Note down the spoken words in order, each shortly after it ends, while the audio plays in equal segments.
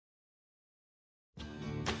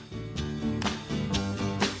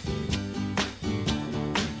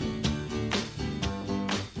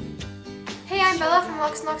I'm Bella from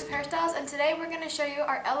Lux Knox Hairstyles, and today we're going to show you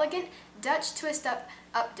our elegant Dutch twist up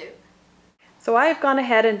updo. So I've gone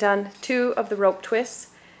ahead and done 2 of the rope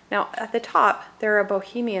twists. Now at the top there are a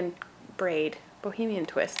bohemian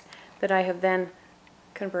twist that I have then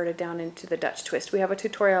converted down into the Dutch twist. We have a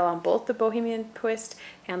tutorial on both the bohemian twist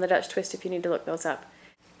and the Dutch twist if you need to look those up.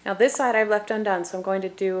 Now this side I've left undone, so I'm going to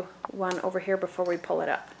do one over here before we pull it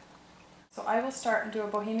up. So I will start and do a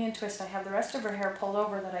bohemian twist. I have the rest of her hair pulled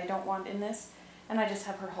over that I don't want in this, and I just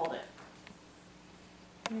have her hold it.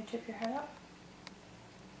 Can you tip your head up?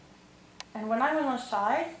 And when I'm on the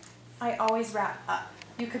side, I always wrap up.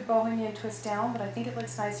 You could bohemian twist down, but I think it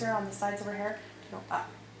looks nicer on the sides of her hair to go up.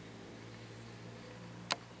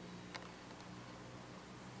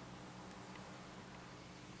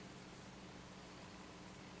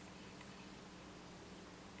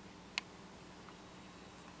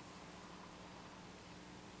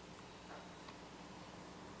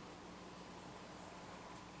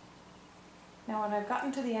 Now when I've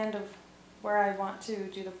gotten to the end of where I want to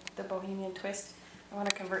do the bohemian twist, I want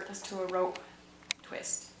to convert this to a rope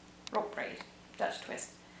twist, rope braid, Dutch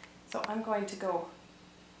twist. So I'm going to go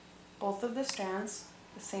both of the strands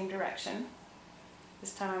the same direction.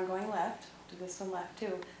 This time I'm going left, do this one left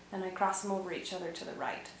too, then I cross them over each other to the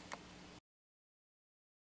right.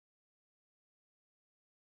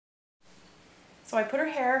 So I put her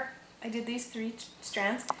hair, I did these 3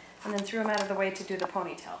 strands and then threw them out of the way to do the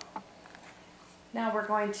ponytail. Now we're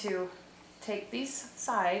going to take these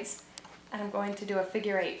sides and I'm going to do a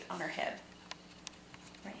figure 8 on her head,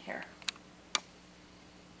 right here.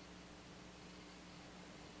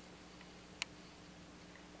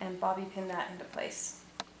 And bobby pin that into place.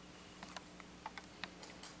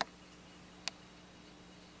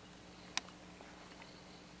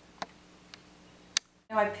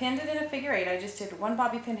 Now I pinned it in a figure 8. I just did 1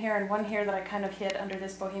 bobby pin here and 1 here that I kind of hid under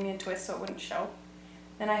this bohemian twist so it wouldn't show.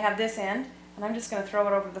 Then I have this end, and I'm just going to throw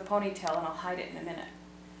it over the ponytail and I'll hide it in a minute.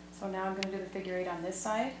 So now I'm going to do the figure 8 on this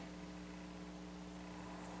side.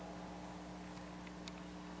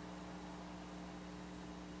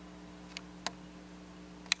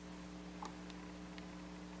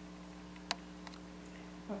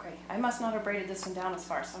 Okay, I must not have braided this one down as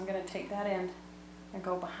far, so I'm going to take that end and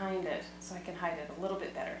go behind it so I can hide it a little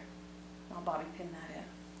bit better. I'll bobby pin that in.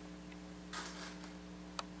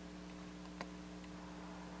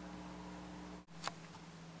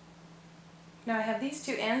 Now I have these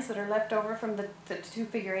 2 ends that are left over from the 2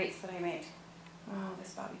 figure 8s that I made. Oh,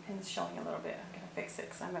 this bobby pin is showing a little bit. I'm going to fix it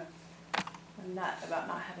because I'm a nut about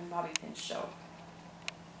not having bobby pins show.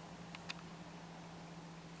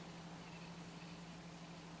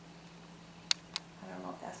 I don't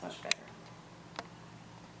know if that's much better.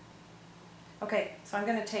 Okay, so I'm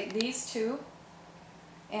going to take these 2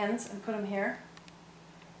 ends and put them here.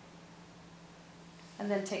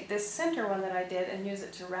 And then take this center one that I did and use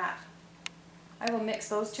it to wrap. I will mix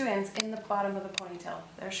those 2 ends in the bottom of the ponytail.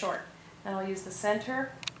 They're short. And I'll use the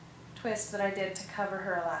center twist that I did to cover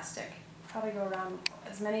her elastic. Probably go around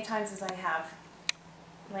as many times as I have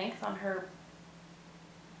length on her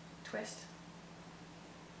twist.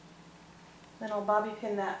 Then I'll bobby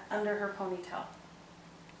pin that under her ponytail.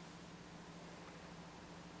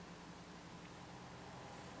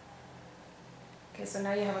 Okay, so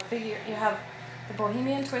now you have the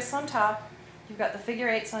bohemian twist on top. You've got the figure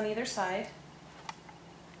 8s on either side.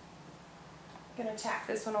 I'm going to tack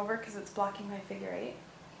this one over because it's blocking my figure 8.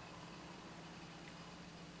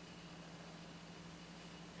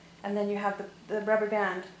 And then you have the rubber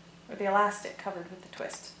band, or the elastic, covered with the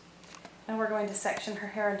twist. And we're going to section her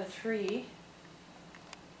hair into 3.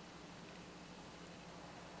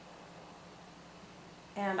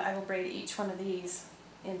 And I will braid each one of these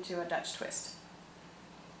into a Dutch twist.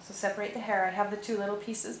 So separate the hair. I have the 2 little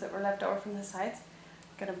pieces that were left over from the sides.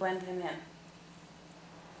 I'm going to blend them in.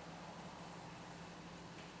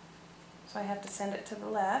 So I have to send it to the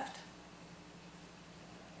left,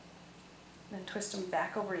 and then twist them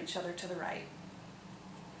back over each other to the right.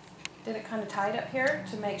 Did it kind of tied up here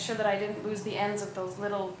to make sure that I didn't lose the ends of those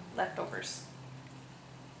little leftovers.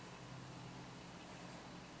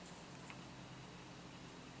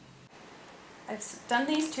 I've done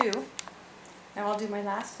these 2. Now I'll do my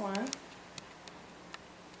last one.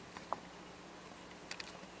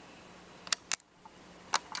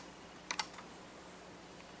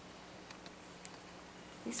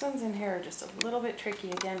 These ones in here are just a little bit tricky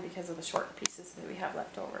again because of the short pieces that we have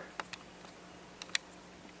left over.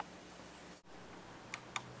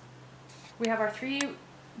 We have our 3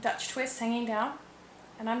 Dutch twists hanging down,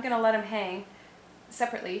 and I'm going to let them hang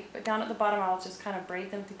separately, but down at the bottom I'll just kind of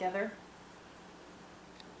braid them together.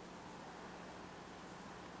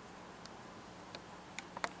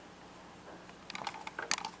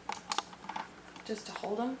 just to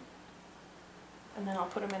hold them, and then I'll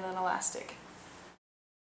put them in an elastic.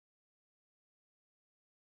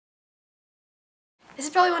 This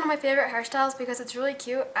is probably one of my favorite hairstyles because it's really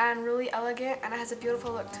cute and really elegant and it has a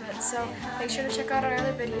beautiful look to it. So make sure to check out our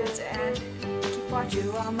other videos and keep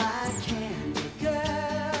watching.